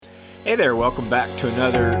Hey there, welcome back to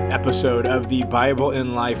another episode of the Bible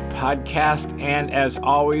in Life podcast. And as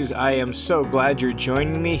always, I am so glad you're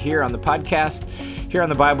joining me here on the podcast. Here on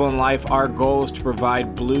the Bible in Life, our goal is to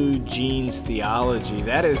provide blue jeans theology.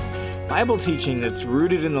 That is Bible teaching that's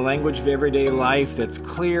rooted in the language of everyday life, that's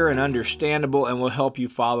clear and understandable, and will help you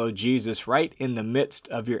follow Jesus right in the midst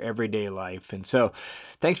of your everyday life. And so,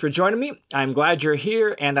 thanks for joining me. I'm glad you're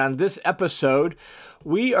here. And on this episode,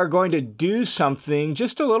 we are going to do something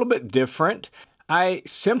just a little bit different. I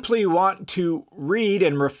simply want to read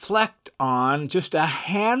and reflect on just a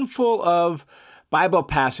handful of Bible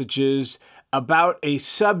passages about a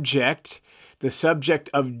subject, the subject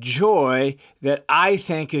of joy, that I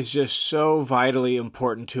think is just so vitally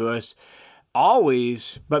important to us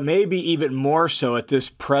always, but maybe even more so at this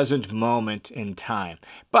present moment in time.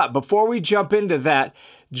 But before we jump into that,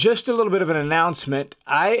 just a little bit of an announcement.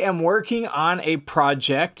 I am working on a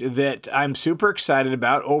project that I'm super excited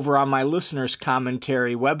about over on my Listener's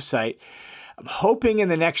Commentary website. I'm hoping in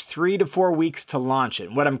the next 3 to 4 weeks to launch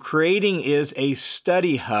it. What I'm creating is a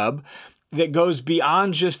study hub that goes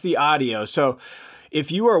beyond just the audio. So if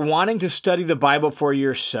you are wanting to study the Bible for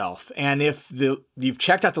yourself, and if you've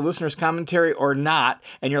checked out the Listener's Commentary or not,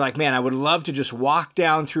 and you're like, man, I would love to just walk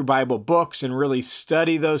down through Bible books and really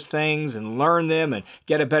study those things and learn them and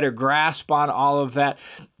get a better grasp on all of that.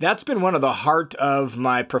 That's been one of the heart of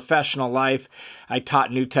my professional life. I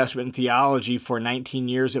taught New Testament theology for 19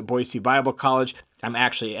 years at Boise Bible College. I'm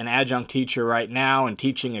actually an adjunct teacher right now and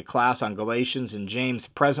teaching a class on Galatians and James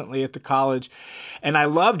presently at the college. And I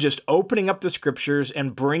love just opening up the scriptures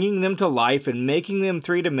and bringing them to life and making them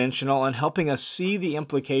three-dimensional and helping us see the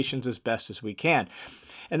implications as best as we can.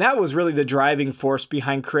 And that was really the driving force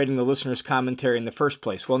behind creating the Listener's Commentary in the first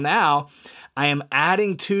place. Well, now I am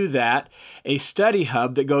adding to that a study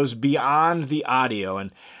hub that goes beyond the audio.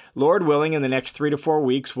 And Lord willing, in the next 3 to 4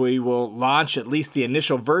 weeks, we will launch at least the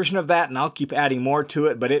initial version of that, and I'll keep adding more to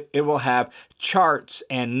it, but it will have charts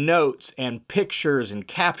and notes and pictures and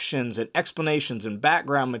captions and explanations and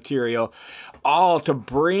background material, all to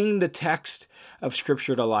bring the text of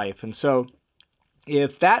Scripture to life. And so,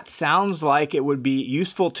 if that sounds like it would be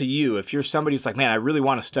useful to you, if you're somebody who's like, man, I really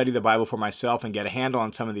want to study the Bible for myself and get a handle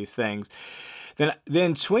on some of these things,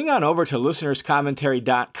 then swing on over to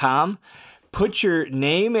listenerscommentary.com. Put your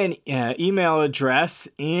name and email address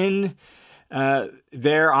in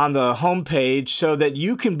there on the homepage so that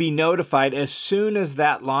you can be notified as soon as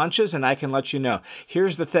that launches, and I can let you know.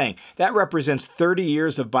 Here's the thing. That represents 30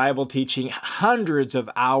 years of Bible teaching, hundreds of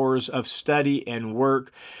hours of study and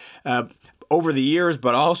work over the years,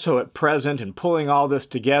 but also at present, and pulling all this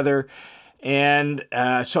together. And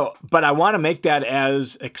but I want to make that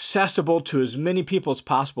as accessible to as many people as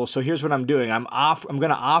possible. So here's what I'm doing. I'm going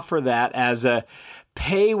to offer that as a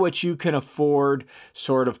pay what you can afford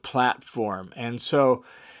sort of platform. And so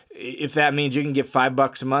if that means you can give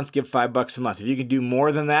 $5 a month, give $5 a month. If you can do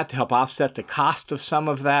more than that to help offset the cost of some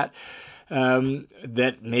of that,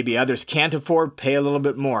 that maybe others can't afford, pay a little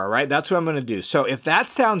bit more, right? That's what I'm going to do. So if that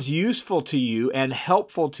sounds useful to you and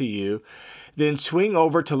helpful to you, then swing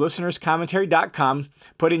over to listenerscommentary.com,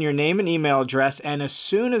 put in your name and email address, and as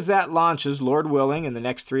soon as that launches, Lord willing, in the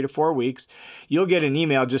next 3 to 4 weeks, you'll get an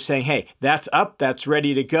email just saying, hey, that's up, that's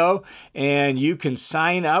ready to go, and you can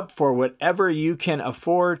sign up for whatever you can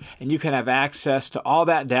afford, and you can have access to all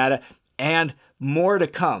that data and more to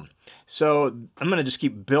come. So I'm going to just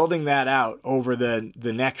keep building that out over the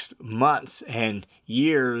next months and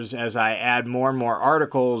years as I add more and more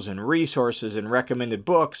articles and resources and recommended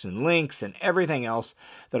books and links and everything else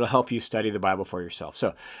that'll help you study the Bible for yourself.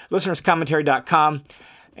 So listenerscommentary.com,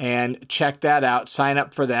 and check that out. Sign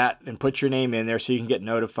up for that and put your name in there so you can get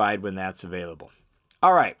notified when that's available.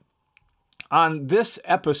 All right. On this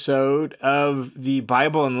episode of the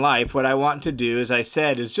Bible in Life, what I want to do, as I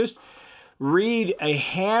said, is just read a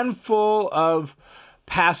handful of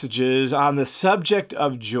passages on the subject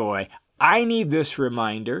of joy. I need this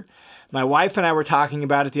reminder. My wife and I were talking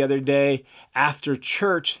about it the other day after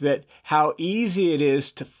church, that how easy it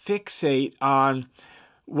is to fixate on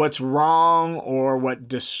what's wrong or what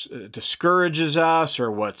discourages us or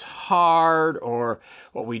what's hard or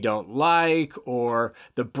what we don't like or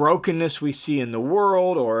the brokenness we see in the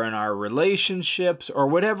world or in our relationships or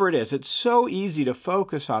whatever it is. It's so easy to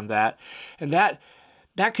focus on that, and that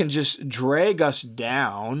can just drag us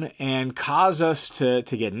down and cause us to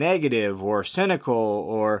get negative or cynical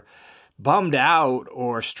or bummed out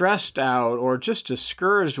or stressed out or just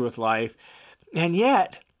discouraged with life. And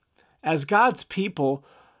yet, as God's people,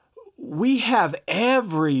 we have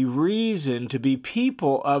every reason to be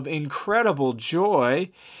people of incredible joy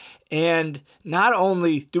And not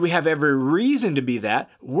only do we have every reason to be that,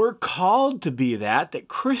 we're called to be that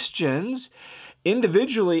Christians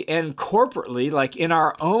individually and corporately, like in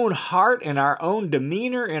our own heart, in our own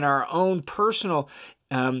demeanor, in our own personal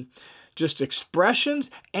just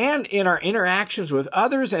expressions, and in our interactions with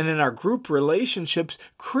others and in our group relationships,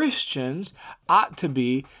 Christians ought to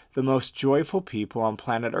be the most joyful people on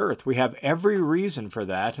planet Earth. We have every reason for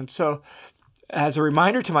that. And so, as a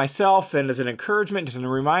reminder to myself and as an encouragement and a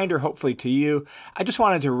reminder hopefully to you, I just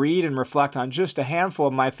wanted to read and reflect on just a handful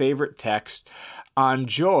of my favorite texts on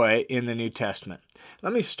joy in the New Testament.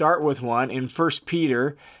 Let me start with one in 1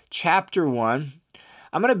 Peter chapter 1.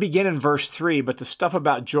 I'm going to begin in verse 3, but the stuff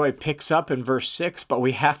about joy picks up in verse 6, but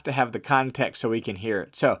we have to have the context so we can hear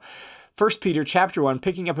it. So 1 Peter chapter 1,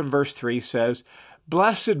 picking up in verse 3 says,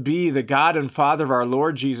 "Blessed be the God and Father of our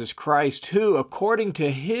Lord Jesus Christ, who, according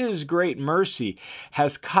to his great mercy,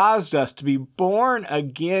 has caused us to be born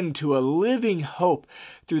again to a living hope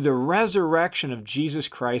through the resurrection of Jesus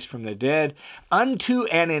Christ from the dead, unto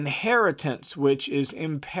an inheritance which is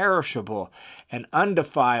imperishable and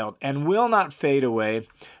undefiled and will not fade away,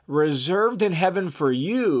 reserved in heaven for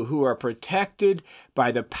you who are protected by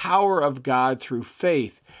the power of God through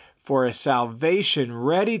faith, for a salvation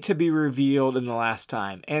ready to be revealed in the last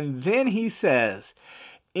time." And then he says,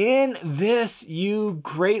 "In this you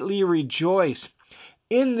greatly rejoice,"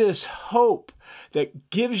 in this hope that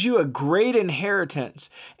gives you a great inheritance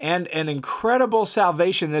and an incredible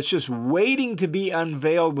salvation that's just waiting to be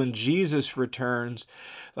unveiled when Jesus returns.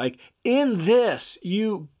 Like, in this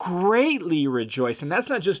you greatly rejoice. And that's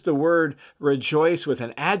not just the word rejoice with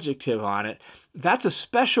an adjective on it. That's a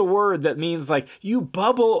special word that means like you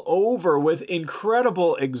bubble over with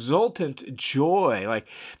incredible exultant joy. Like,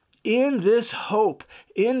 in this hope,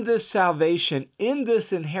 in this salvation, in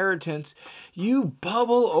this inheritance, you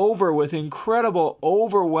bubble over with incredible,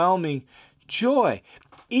 overwhelming joy.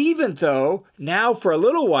 Even though now for a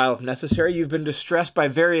little while, if necessary, you've been distressed by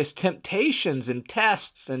various temptations and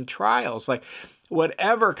tests and trials, like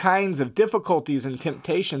whatever kinds of difficulties and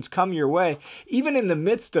temptations come your way, even in the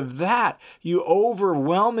midst of that, you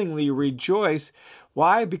overwhelmingly rejoice.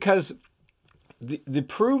 Why? Because the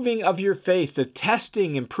proving of your faith, the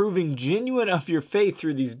testing and proving genuine of your faith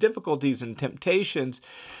through these difficulties and temptations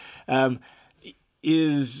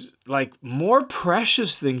is like more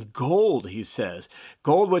precious than gold, he says.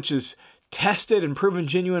 Gold which is tested and proven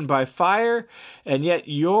genuine by fire, and yet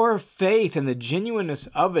your faith and the genuineness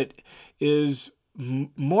of it is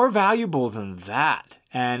more valuable than that.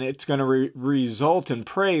 And it's going to result in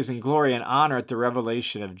praise and glory and honor at the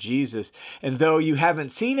revelation of Jesus. And though you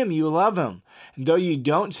haven't seen him, you love him. And though you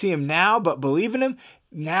don't see him now, but believe in him,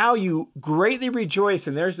 now you greatly rejoice.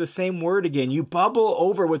 And there's the same word again. You bubble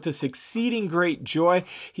over with this exceeding great joy.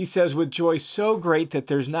 He says, with joy so great that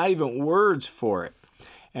there's not even words for it.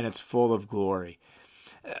 And it's full of glory.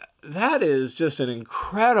 That is just an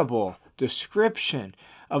incredible description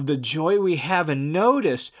of the joy we have. And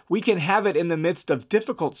notice, we can have it in the midst of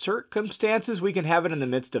difficult circumstances. We can have it in the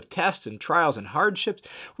midst of tests and trials and hardships.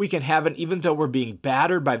 We can have it even though we're being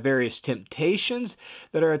battered by various temptations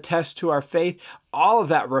that are a test to our faith. All of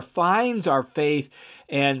that refines our faith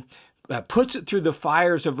and puts it through the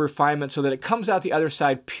fires of refinement so that it comes out the other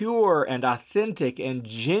side pure and authentic and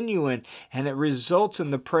genuine, and it results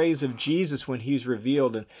in the praise of Jesus when he's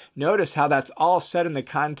revealed. And notice how that's all set in the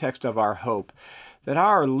context of our hope. That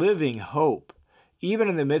our living hope, even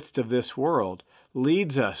in the midst of this world,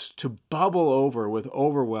 leads us to bubble over with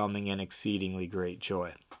overwhelming and exceedingly great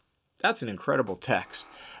joy. That's an incredible text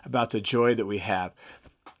about the joy that we have.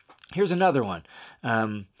 Here's another one.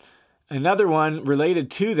 Another one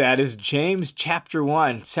related to that is James chapter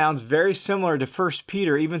 1. Sounds very similar to 1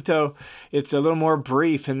 Peter, even though it's a little more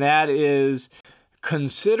brief, and that is,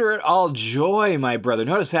 "Consider it all joy, my brother."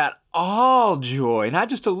 Notice that, all joy, not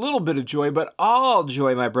just a little bit of joy, but all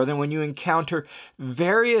joy, my brother, when you encounter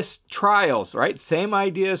various trials, right? Same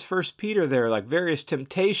idea as 1 Peter there, like various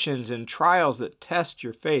temptations and trials that test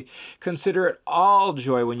your faith. Consider it all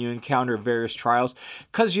joy when you encounter various trials,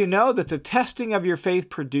 because you know that the testing of your faith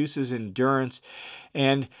produces endurance.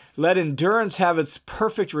 And let endurance have its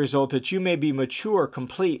perfect result, that you may be mature,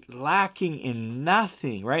 complete, lacking in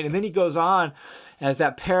nothing, right? And then he goes on as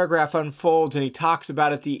that paragraph unfolds, and he talks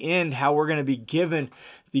about at the end how we're going to be given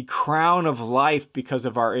the crown of life because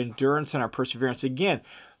of our endurance and our perseverance. Again,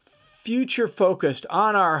 future focused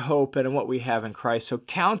on our hope and on what we have in Christ. So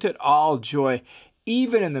count it all joy,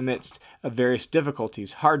 even in the midst of various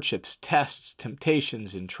difficulties, hardships, tests,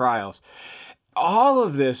 temptations, and trials. All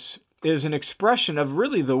of this is an expression of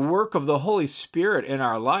really the work of the Holy Spirit in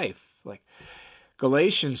our life. Like,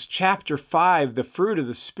 Galatians chapter 5, the fruit of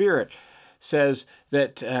the Spirit, says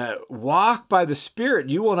that walk by the Spirit,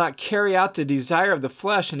 you will not carry out the desire of the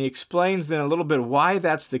flesh. And he explains then a little bit why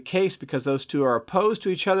that's the case, because those two are opposed to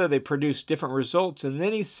each other. They produce different results. And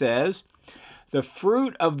then he says, the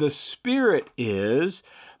fruit of the Spirit is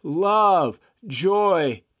love,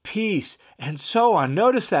 joy, peace, and so on.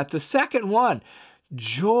 Notice that. The second one,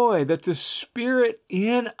 joy, that the Spirit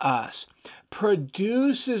in us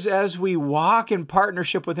produces as we walk in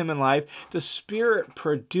partnership with Him in life. The Spirit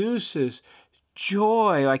produces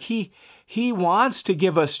joy. Like He wants to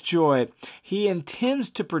give us joy. He intends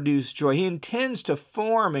to produce joy. He intends to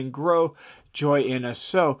form and grow joy in us.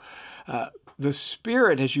 So, the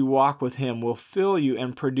Spirit, as you walk with Him, will fill you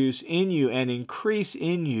and produce in you and increase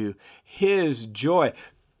in you His joy.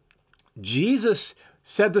 Jesus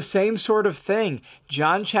said the same sort of thing.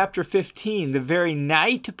 John chapter 15, the very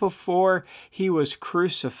night before He was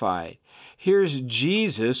crucified. Here's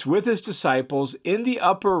Jesus with His disciples in the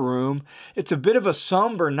upper room. It's a bit of a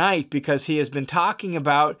somber night because He has been talking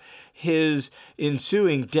about His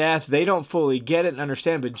ensuing death. They don't fully get it and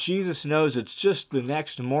understand, but Jesus knows it's just the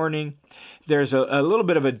next morning. There's a little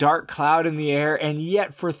bit of a dark cloud in the air, and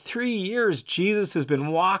yet for 3 years, Jesus has been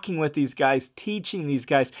walking with these guys, teaching these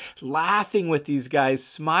guys, laughing with these guys,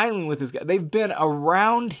 smiling with these guys. They've been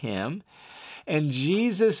around Him, and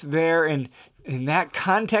Jesus there in that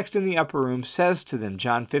context in the upper room says to them,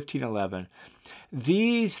 John 15:11,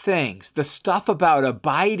 these things, the stuff about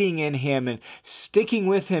abiding in Him and sticking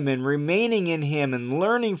with Him and remaining in Him and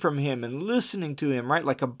learning from Him and listening to Him, right?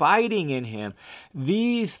 Like abiding in Him.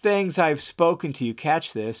 These things I've spoken to you,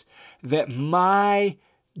 catch this, that my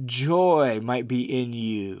joy might be in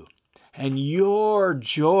you and your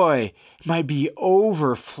joy might be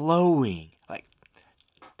overflowing. Like,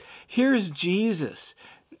 here's Jesus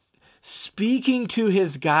speaking to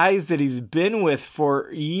His guys that He's been with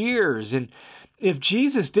for years. And if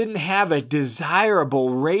Jesus didn't have a desirable,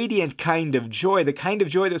 radiant kind of joy, the kind of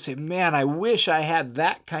joy that would say, man, I wish I had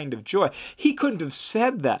that kind of joy, He couldn't have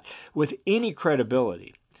said that with any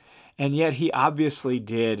credibility. And yet He obviously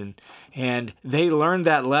did. And they learned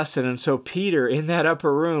that lesson. And so Peter, in that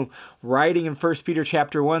upper room, writing in 1 Peter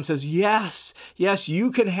chapter 1, says, yes,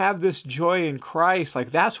 you can have this joy in Christ.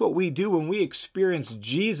 Like that's what we do when we experience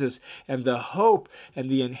Jesus and the hope and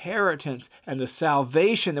the inheritance and the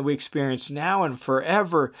salvation that we experience now and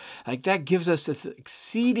forever. Like that gives us this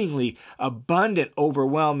exceedingly abundant,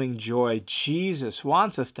 overwhelming joy. Jesus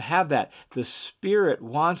wants us to have that. The Spirit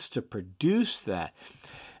wants to produce that.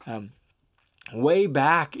 Way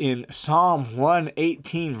back in Psalm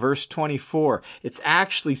 118, verse 24, it's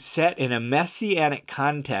actually set in a messianic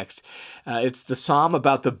context. It's the psalm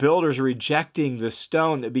about the builders rejecting the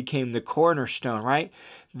stone that became the cornerstone, right?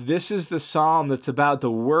 This is the psalm that's about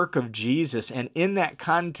the work of Jesus. And in that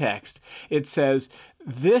context, it says,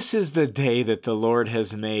 this is the day that the Lord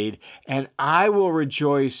has made, and I will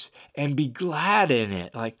rejoice and be glad in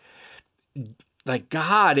it. Like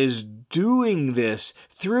God is doing this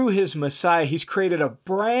through His Messiah. He's created a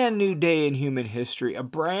brand new day in human history, a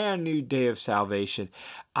brand new day of salvation.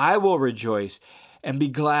 I will rejoice and be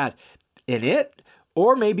glad in it,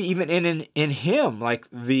 or maybe even in Him. Like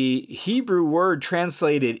the Hebrew word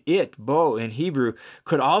translated it, bo, in Hebrew,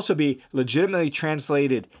 could also be legitimately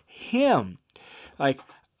translated Him. Like,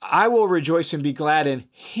 I will rejoice and be glad in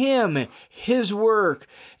Him, His work,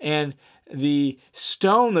 and the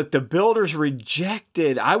stone that the builders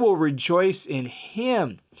rejected. I will rejoice in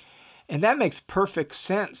Him. And that makes perfect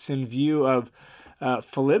sense in view of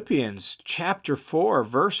Philippians chapter 4,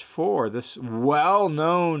 verse 4, this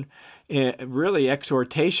well-known really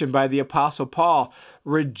exhortation by the Apostle Paul.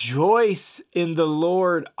 Rejoice in the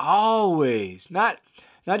Lord always. Not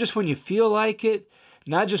just when you feel like it,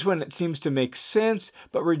 not just when it seems to make sense,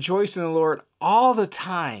 but rejoice in the Lord all the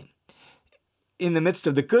time. In the midst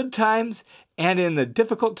of the good times and in the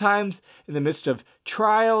difficult times, in the midst of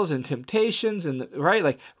trials and temptations, and right,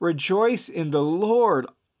 like rejoice in the Lord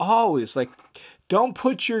always. Like, don't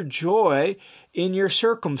put your joy in your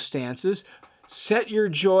circumstances. Set your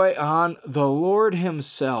joy on the Lord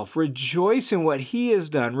Himself. Rejoice in what He has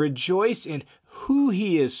done. Rejoice in who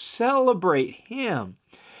He is. Celebrate Him.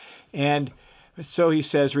 And so he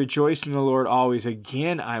says, rejoice in the Lord always.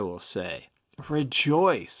 Again, I will say,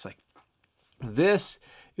 rejoice. Like, this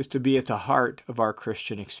is to be at the heart of our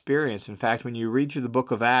Christian experience. In fact, when you read through the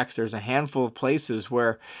book of Acts, there's a handful of places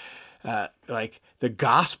where like the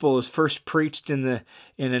gospel is first preached in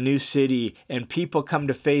a new city and people come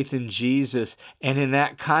to faith in Jesus. And in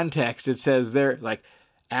that context, it says there, like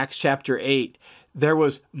Acts chapter 8, there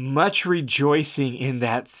was much rejoicing in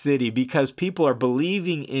that city because people are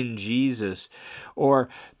believing in Jesus. Or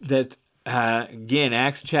that, again,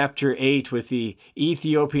 Acts chapter 8 with the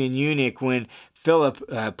Ethiopian eunuch, when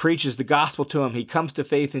Philip preaches the gospel to him, he comes to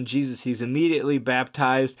faith in Jesus. He's immediately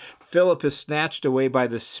baptized. Philip is snatched away by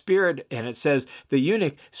the Spirit, and it says the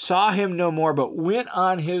eunuch saw him no more, but went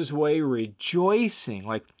on his way rejoicing.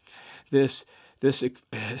 Like this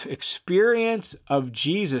experience of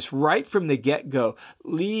Jesus right from the get-go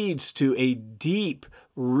leads to a deep,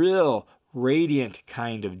 real, radiant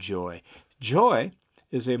kind of joy. Joy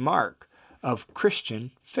is a mark of Christian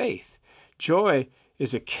faith. Joy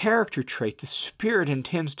is a character trait the Spirit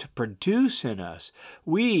intends to produce in us.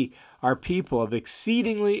 We are people of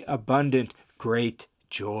exceedingly abundant, great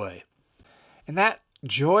joy. And that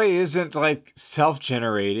joy isn't like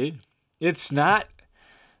self-generated. It's not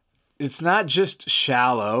just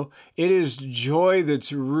shallow. It is joy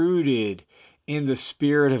that's rooted in the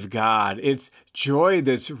Spirit of God. It's joy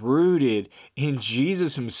that's rooted in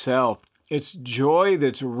Jesus himself. It's joy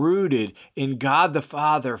that's rooted in God the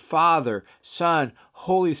Father, Son,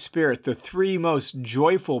 Holy Spirit, the three most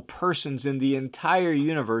joyful persons in the entire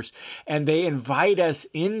universe. And they invite us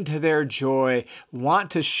into their joy, want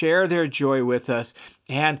to share their joy with us.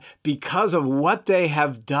 And because of what they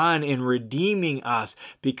have done in redeeming us,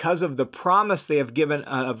 because of the promise they have given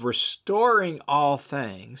of restoring all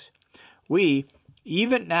things, we,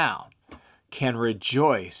 even now, can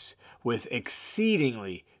rejoice with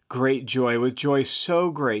exceedingly great joy, with joy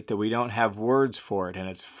so great that we don't have words for it, and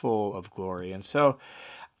it's full of glory. And so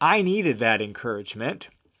I needed that encouragement.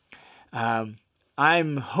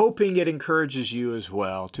 I'm hoping it encourages you as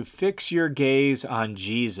well to fix your gaze on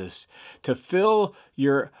Jesus, to fill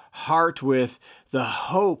your heart with the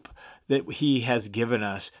hope that he has given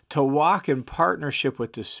us, to walk in partnership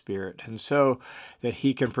with the Spirit, and so that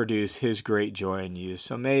he can produce his great joy in you.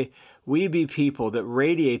 So may we be people that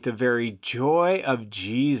radiate the very joy of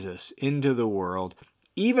Jesus into the world,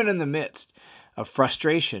 even in the midst of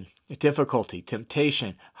frustration, difficulty,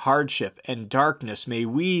 temptation, hardship, and darkness. May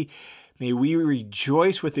we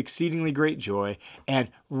rejoice with exceedingly great joy and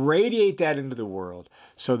radiate that into the world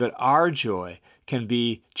so that our joy can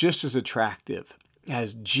be just as attractive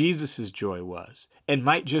as Jesus' joy was and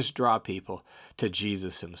might just draw people to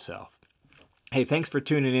Jesus himself. Hey, thanks for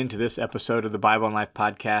tuning in to this episode of the Bible in Life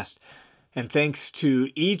podcast. And thanks to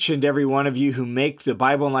each and every one of you who make the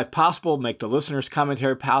Bible in Life possible, make the listener's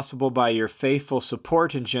commentary possible by your faithful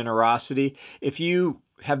support and generosity. If you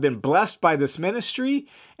have been blessed by this ministry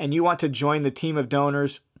and you want to join the team of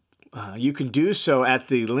donors, you can do so at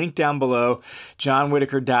the link down below,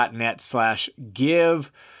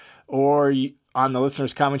 johnwhittaker.net/give, or on the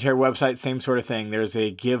listener's commentary website, same sort of thing. There's a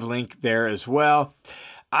give link there as well.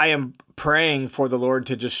 I am praying for the Lord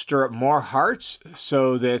to just stir up more hearts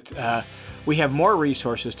so that we have more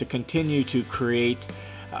resources to continue to create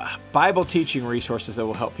Bible teaching resources that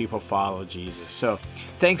will help people follow Jesus. So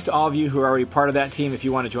thanks to all of you who are already part of that team. If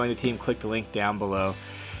you want to join the team, click the link down below.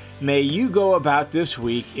 May you go about this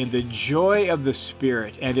week in the joy of the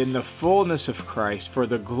Spirit and in the fullness of Christ for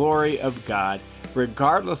the glory of God,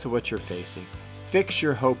 regardless of what you're facing. Fix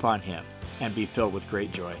your hope on him and be filled with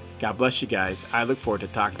great joy. God bless you guys. I look forward to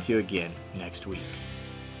talking to you again next week.